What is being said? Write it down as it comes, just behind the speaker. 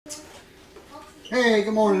Hey,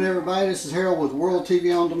 good morning everybody. This is Harold with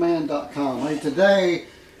WorldTVOnDemand.com. Hey, today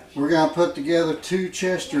we're going to put together two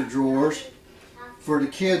Chester drawers for the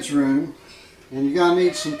kids' room. And you're going to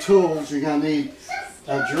need some tools. You're going to need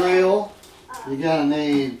a drill. You're going to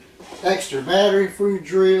need extra battery for your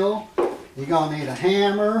drill. You're going to need a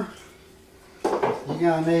hammer. You're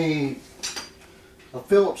going to need a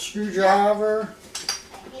Phillips screwdriver.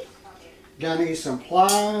 You're going to need some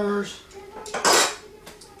pliers.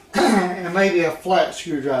 And maybe a flat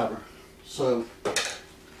screwdriver. So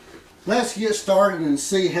let's get started and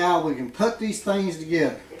see how we can put these things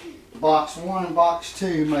together. Box 1 and box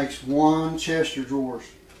 2 makes one Chester drawers.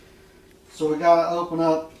 So we got to open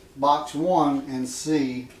up box 1 and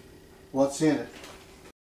see what's in it.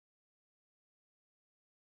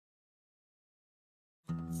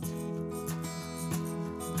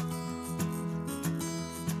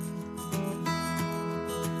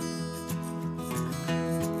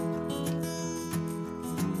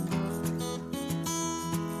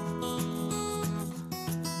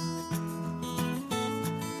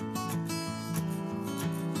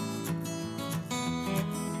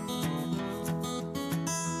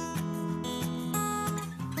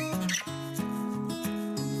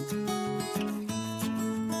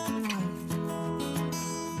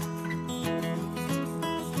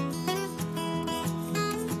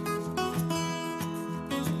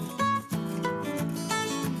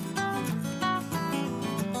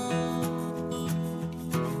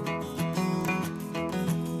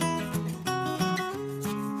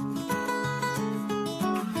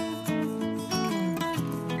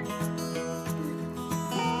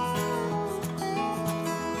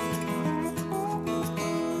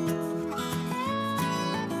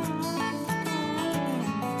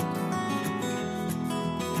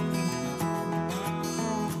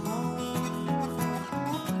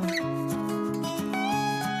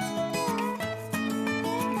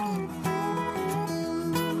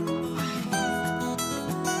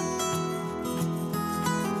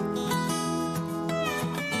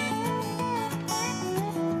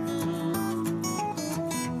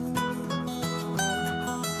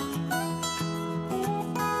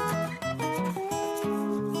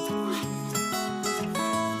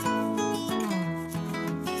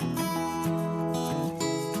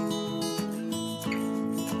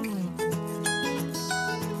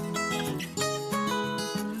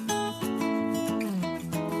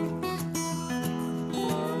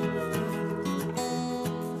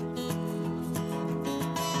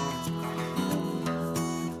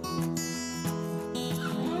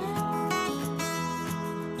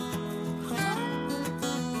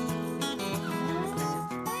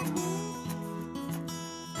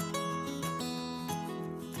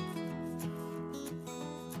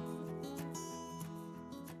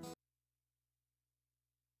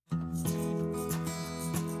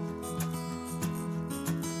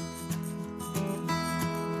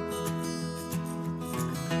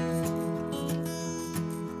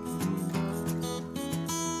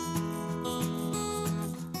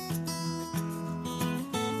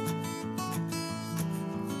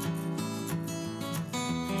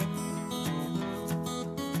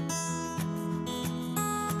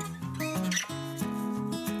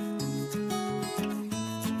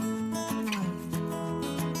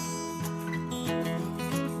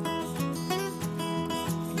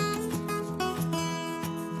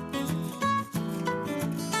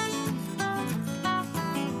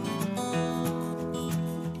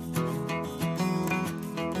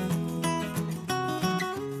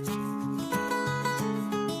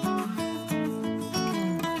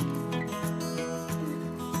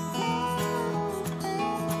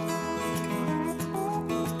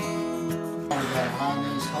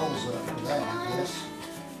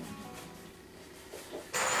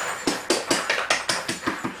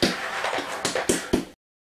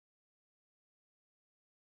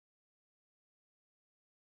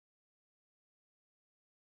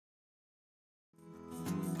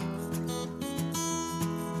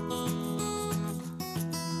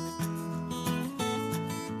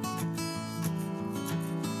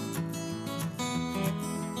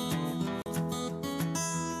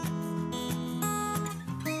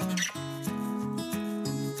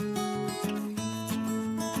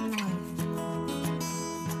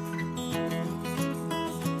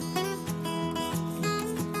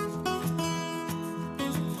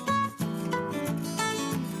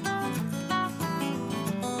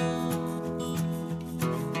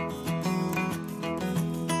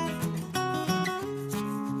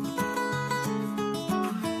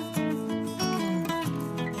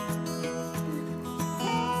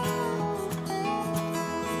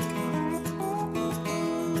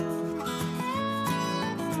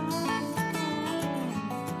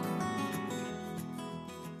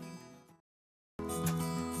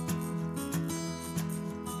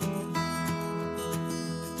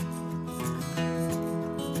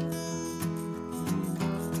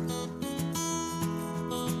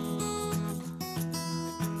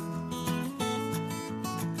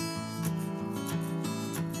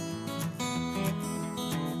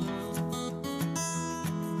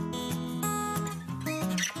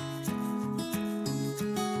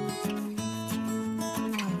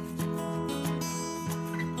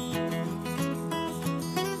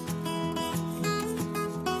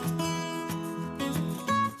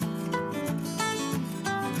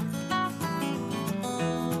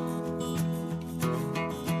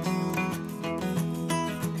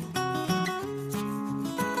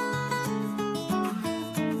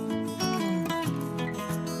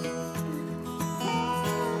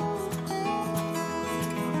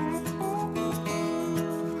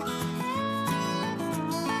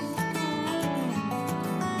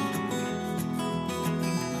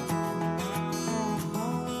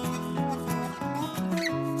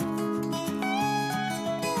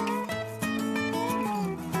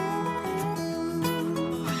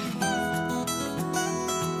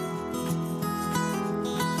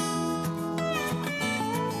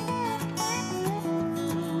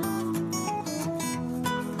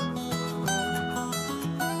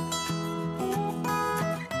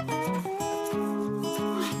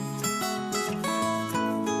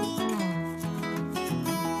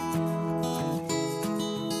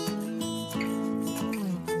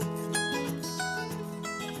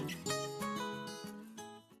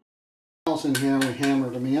 nails in here, we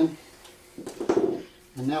hammered them in.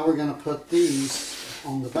 And now we're going to put these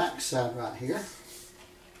on the back side right here.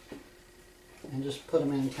 And just put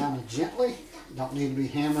them in kind of gently. Don't need to be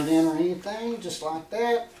hammered in or anything. Just like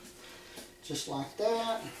that. Just like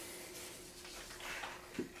that.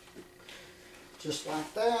 Just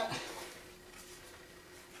like that.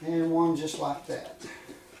 And one just like that.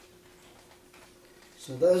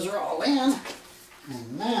 So those are all in.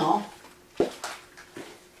 And now,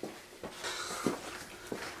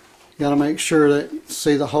 got to make sure that,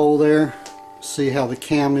 see the hole there? See how the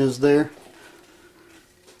cam is there?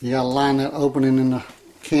 You got to line that opening in the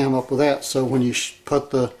cam up with that, so when you put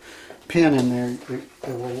the pin in there,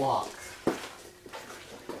 it will lock.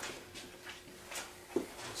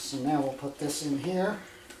 So now we'll put this in here.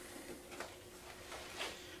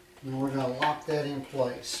 And we're going to lock that in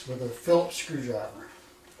place with a Phillips screwdriver.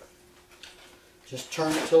 Just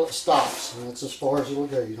turn it till it stops, and that's as far as it'll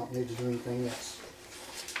go. You don't need to do anything else.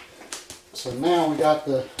 So now we got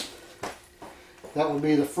the, that would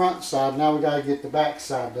be the front side. Now we got to get the back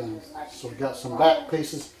side done. So we got some back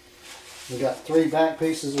pieces. We got 3 back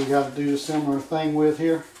pieces we got to do a similar thing with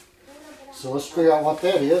here. So let's figure out what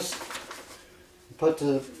that is. Put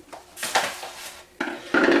the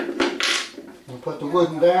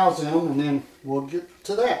wooden dowels in them, and then we'll get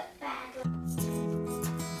to that.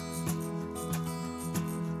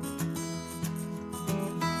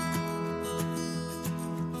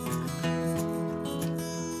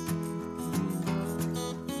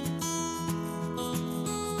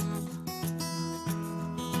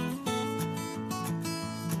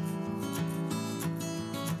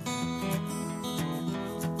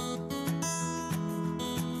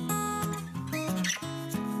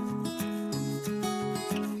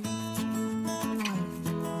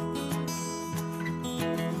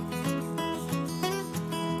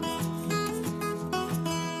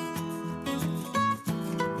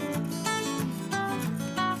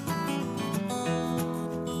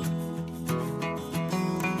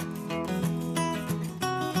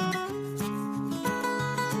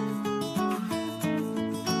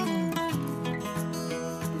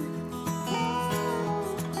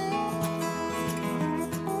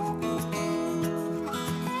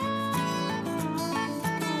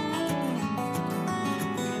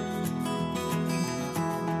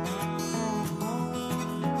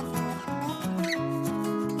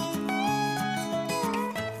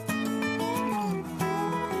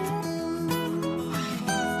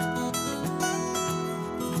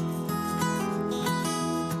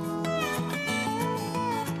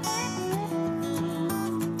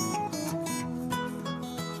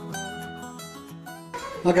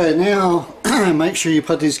 Okay, now make sure you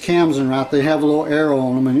put these cams in right. They have a little arrow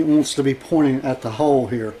on them, and it wants to be pointing at the hole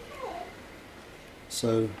here.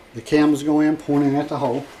 So the cams go in pointing at the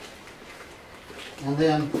hole. And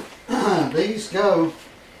then these go,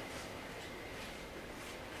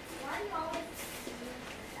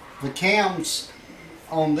 the cams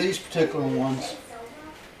on these particular ones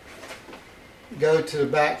go to the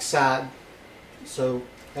back side. So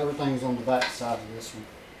everything's on the back side of this one.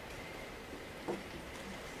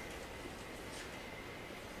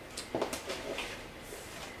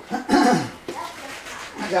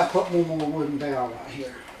 I gotta put one more wooden dowel right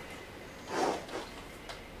here.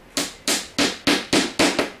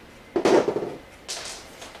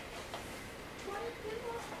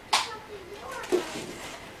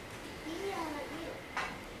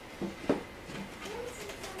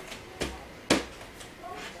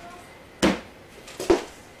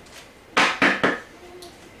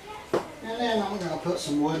 And then I'm gonna put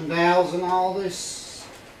some wooden dowels in all this,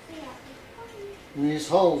 in these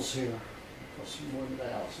holes here. Put some wooden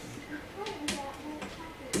dowels in here.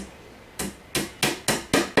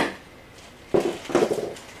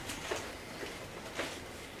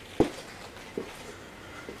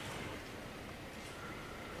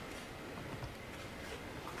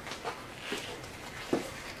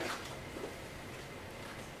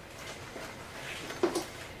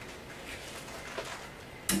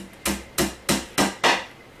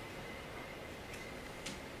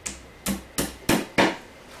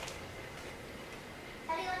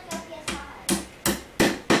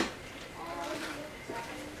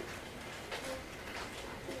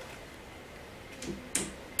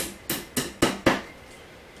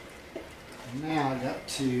 Now I got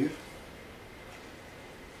to,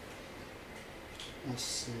 let's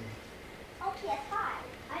see. Okay, hi.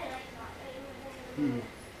 I like that.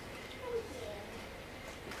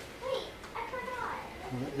 Wait, I forgot.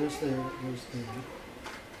 well, that goes there, that goes there.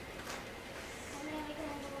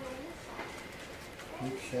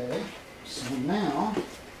 Okay, so now,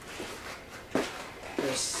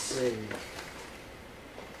 let's see.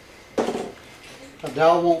 a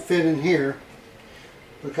dowel won't fit in here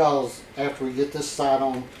because after we get this side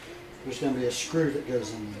on, there's going to be a screw that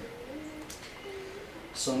goes in there.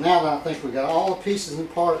 So now that I think we got all the pieces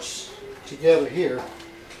and parts together here,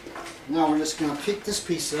 now we're just going to pick this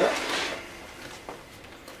piece up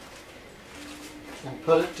and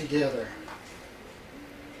put it together.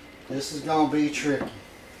 This is going to be tricky.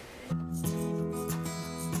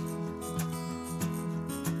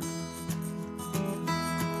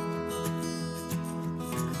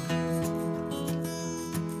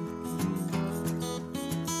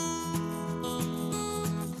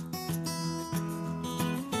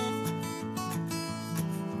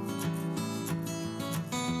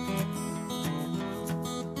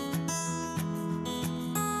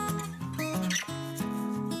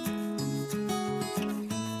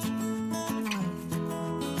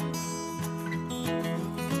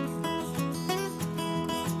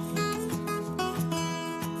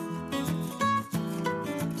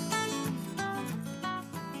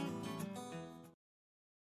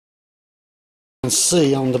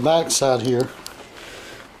 See on the back side here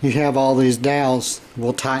you have all these dowels.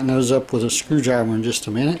 We'll tighten those up with a screwdriver in just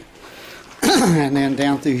a minute. And then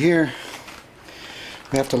down through here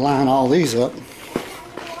we have to line all these up,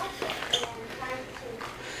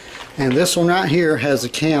 and this one right here has a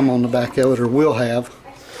cam on the back of it, or will have,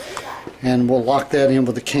 and we'll lock that in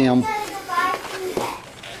with a cam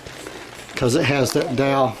because it has that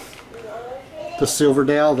dowel, the silver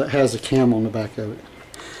dowel that has a cam on the back of it.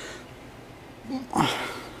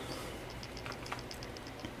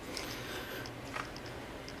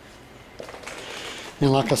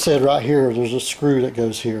 And like I said, right here there's a screw that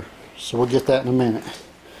goes here, so we'll get that in a minute.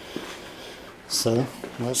 So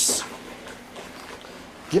let's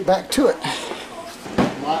get back to it.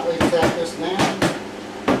 Lightly tap this down.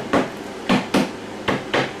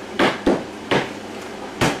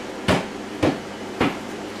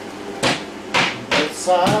 On both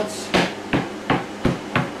sides.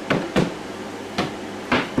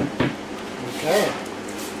 Okay,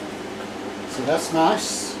 so that's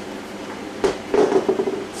nice.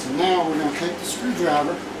 So now we're going to take the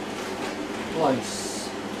screwdriver in place.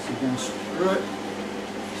 So you're going to screw it.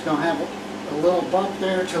 It's going to have a little bump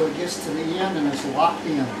there till it gets to the end and it's locked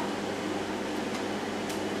in.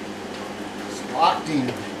 It's locked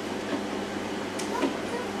in.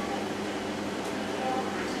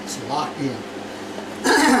 It's locked in.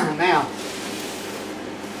 Now,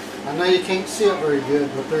 I know you can't see it very good,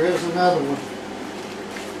 but there is another one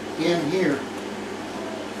in here.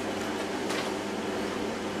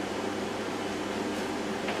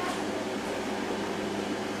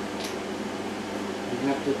 You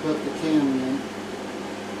have to put the cam in.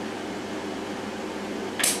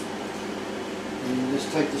 And you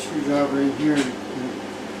just take the screwdriver in here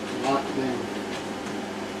and lock it down.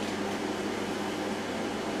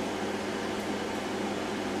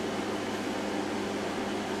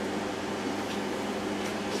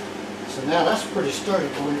 So now that's pretty sturdy,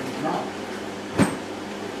 believe it or not.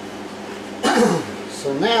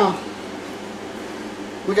 So now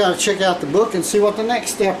we got to check out the book and see what the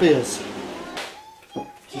next step is.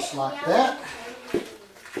 Just like that.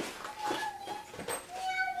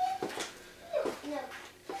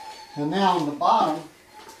 And now on the bottom,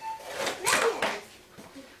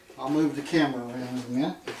 I'll move the camera around in a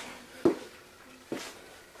minute.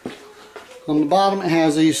 On the bottom it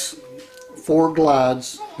has these 4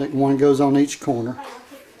 glides that one goes on each corner.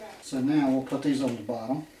 So now we'll put these on the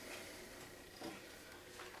bottom.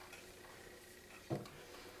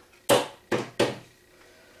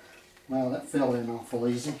 Wow, that fell in awful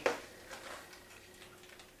easy.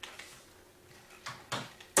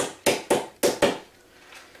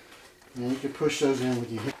 Now you can push those in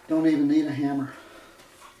with your hand. Don't even need a hammer.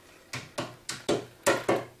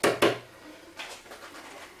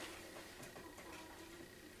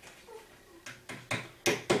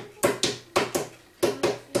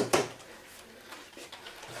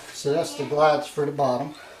 So that's the glides for the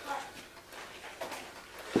bottom.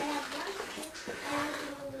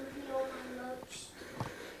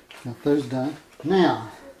 Got those done.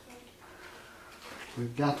 Now,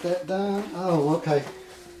 we've got that done. Oh, okay.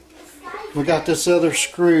 We got this other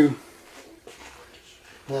screw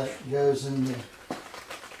that goes in the,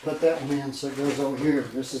 put that one in so it goes over here.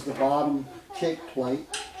 This is the bottom kick plate.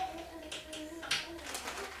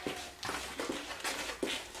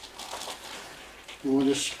 And we'll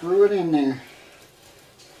just screw it in there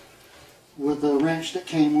with the wrench that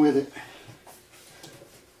came with it.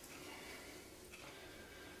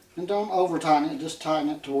 And don't over tighten it, just tighten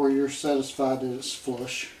it to where you're satisfied that it's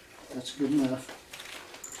flush. That's good enough.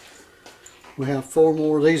 We have 4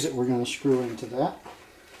 more of these that we're going to screw into that.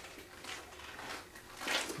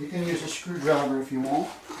 You can use a screwdriver if you want.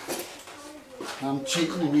 I'm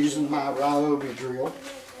cheating and using my Ryobi drill.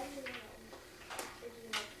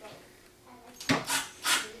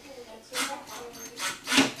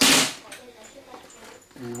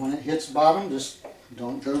 And when it hits bottom, just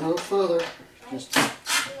don't go no further. Just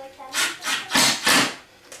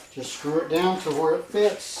screw it down to where it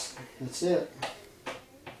fits. That's it.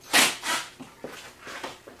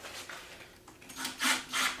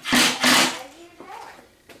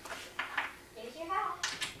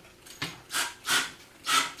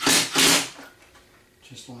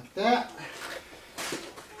 Just like that.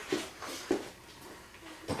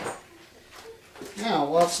 Now,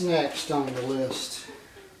 what's next on the list?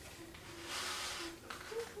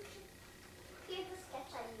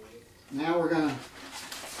 Now we're going to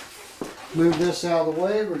move this out of the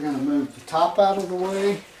way. We're going to move the top out of the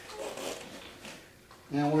way.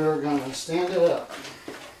 And we're going to stand it up.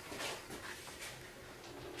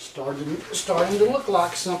 Starting to look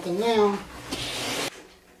like something now.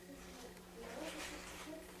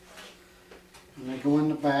 And they go in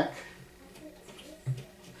the back.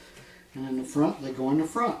 And in the front, they go in the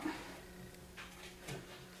front.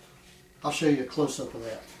 I'll show you a close-up of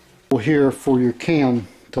that. Here for your cam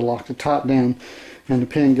to lock the top down, and the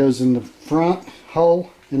pin goes in the front hole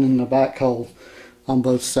and in the back hole on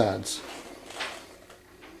both sides.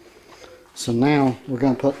 So now we're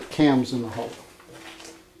going to put the cams in the hole.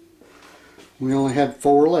 We only had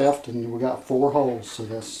 4 left and we got 4 holes, so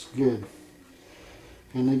that's good.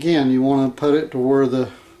 And again, you want to put it to where the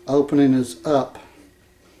opening is up.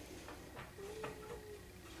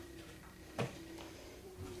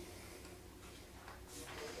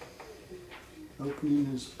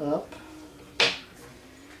 Opening is up.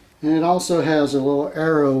 And it also has a little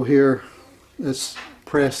arrow here that's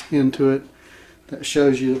pressed into it that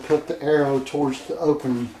shows you to put the arrow towards the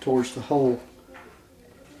opening, towards the hole.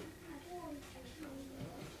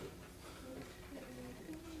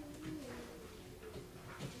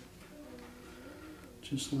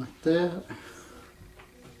 Just like that.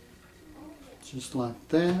 Just like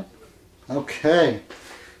that. Okay.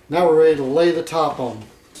 Now we're ready to lay the top on.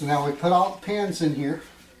 So now we put all the pins in here.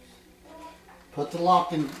 Put the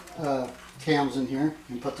locking cams in here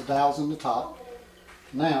and put the dowels in the top.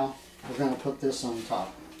 Now we're going to put this on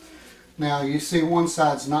top. Now you see one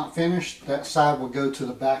side's not finished. That side will go to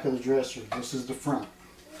the back of the dresser. This is the front.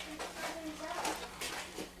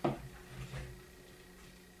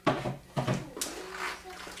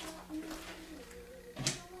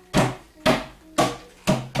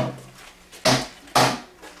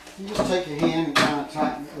 You just take your hand and kind of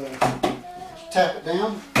tighten, tap it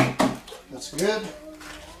down. That's good.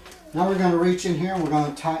 Now we're going to reach in here and we're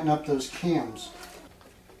going to tighten up those cams.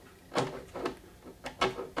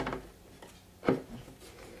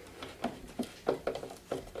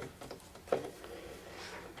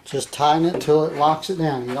 Just tighten it till it locks it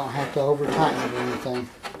down. You don't have to over tighten it or anything.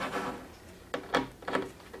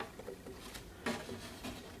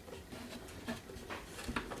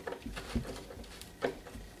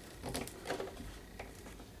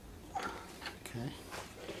 Okay.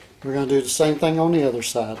 We're going to do the same thing on the other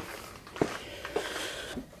side.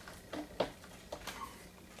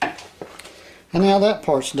 And now that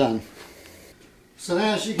part's done. So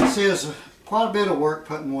now, as you can see, it's quite a bit of work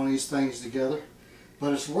putting one of these things together.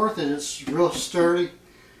 But it's worth it. It's real sturdy.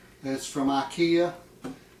 It's from Ikea.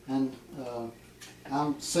 And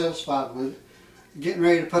I'm satisfied with it. Getting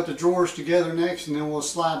ready to put the drawers together next, and then we'll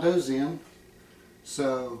slide those in.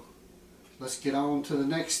 So let's get on to the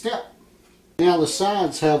next step. Now the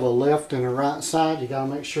sides have a left and a right side. You got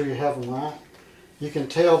to make sure you have them right. You can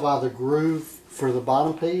tell by the groove for the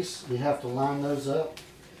bottom piece. You have to line those up.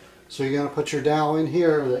 So you're going to put your dowel in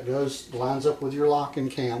here that lines up with your locking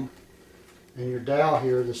cam. And your dowel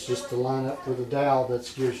here that's just to line up with the dowel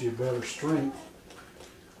that gives you better strength.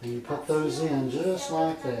 And you put those in just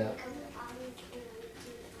like that.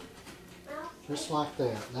 Just like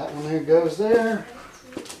that. That one there goes there.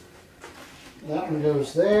 That one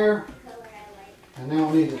goes there. And now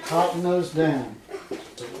we need to tighten those down.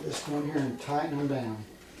 So we'll just go in here and tighten them down.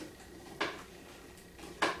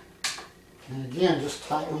 And again, just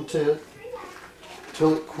tighten them till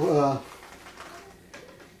it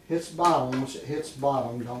hits bottom. Once it hits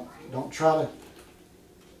bottom, don't try to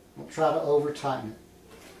over tighten it.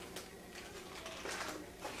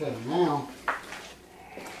 Okay, now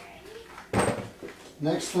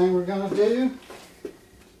next thing we're going to do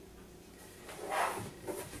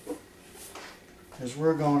is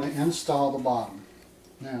we're going to install the bottom.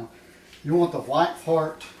 Now you want the white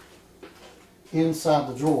part inside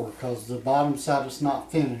the drawer because the bottom side is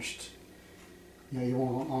not finished. you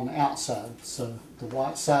want it on the outside. So the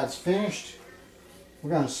white side's finished. We're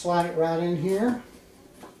going to slide it right in here.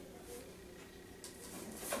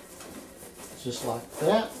 Just like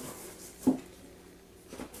that.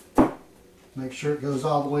 Make sure it goes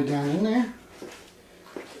all the way down in there.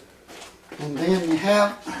 And then you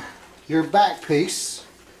have your back piece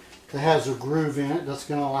that has a groove in it that's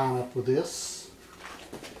going to line up with this.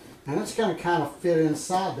 And it's going to kind of fit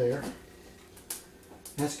inside there.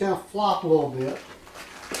 And it's going to flop a little bit.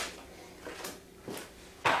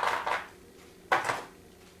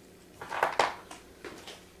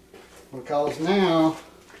 Because now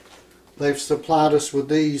they've supplied us with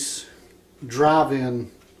these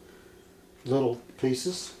drive-in little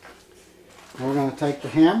pieces. We're going to take the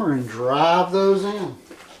hammer and drive those in.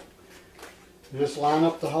 Just line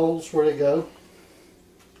up the holes where they go.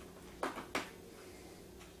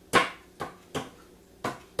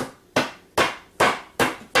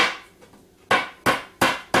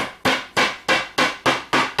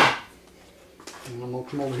 And I'm going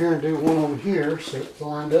to come over here and do one over here so it's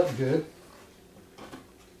lined up good.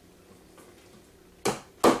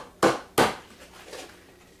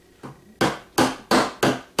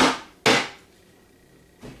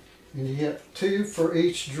 And you get 2 for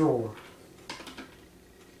each drawer.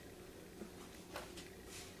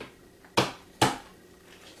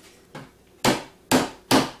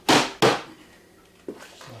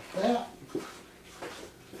 Just like that.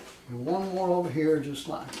 And one more over here just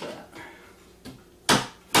like that.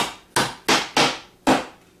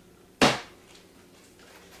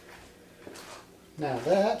 Now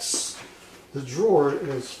the drawer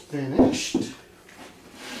is finished.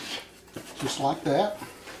 Just like that.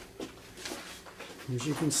 As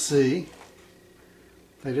you can see,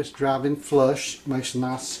 they just drive in flush, makes a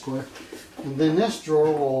nice square. And then this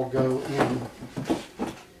drawer will go in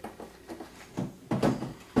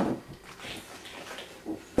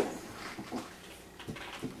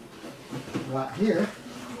right here,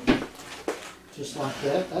 just like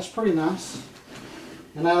that. That's pretty nice.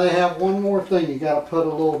 And now they have one more thing. You got to put a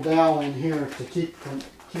little dowel in here to keep them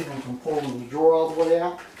from pulling the drawer all the way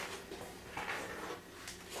out.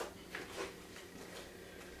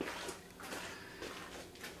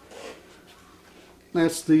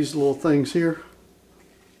 That's these little things here.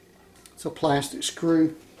 It's a plastic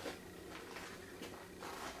screw.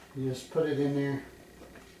 You just put it in there,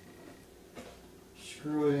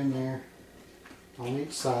 screw it in there on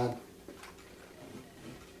each side.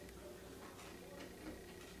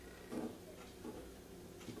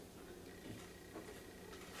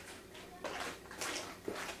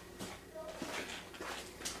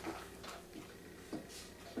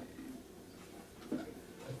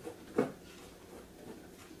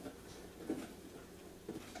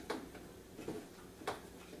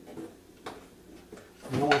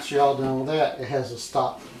 And once you're all done with that, it has a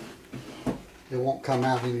stop. It won't come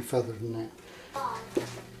out any further than that.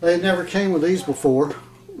 They never came with these before,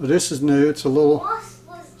 but this is new. It's a little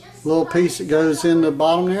piece that goes in the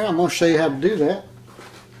bottom there. I'm going to show you how to do that.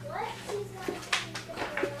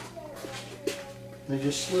 They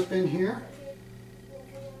just slip in here.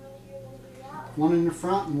 One in the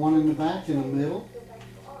front and one in the back in the middle.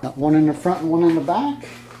 Got one in the front and one in the back.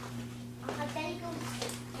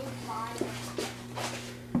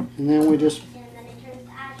 And then we just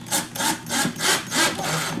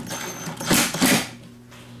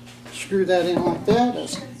screw that in like that.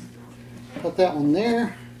 Let's put that one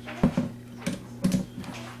there.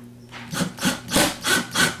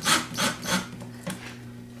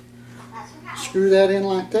 Screw that in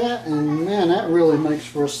like that, and man, that really makes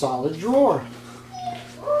for a solid drawer.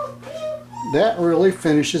 That really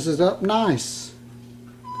finishes it up nice.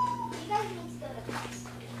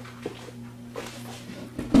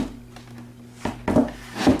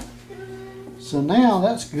 So now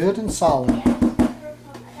that's good and solid.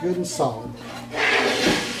 Good and solid.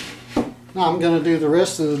 Now I'm going to do the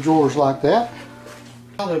rest of the drawers like that.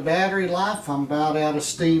 The battery life, I'm about out of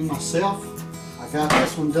steam myself. I got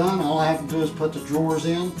this one done. All I have to do is put the drawers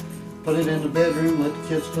in, put it in the bedroom, let the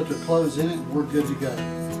kids put their clothes in it, and we're good to go.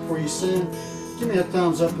 Before you send, give me a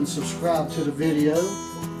thumbs up and subscribe to the video.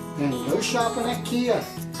 And go shopping at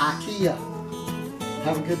Ikea.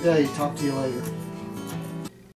 Have a good day. Talk to you later.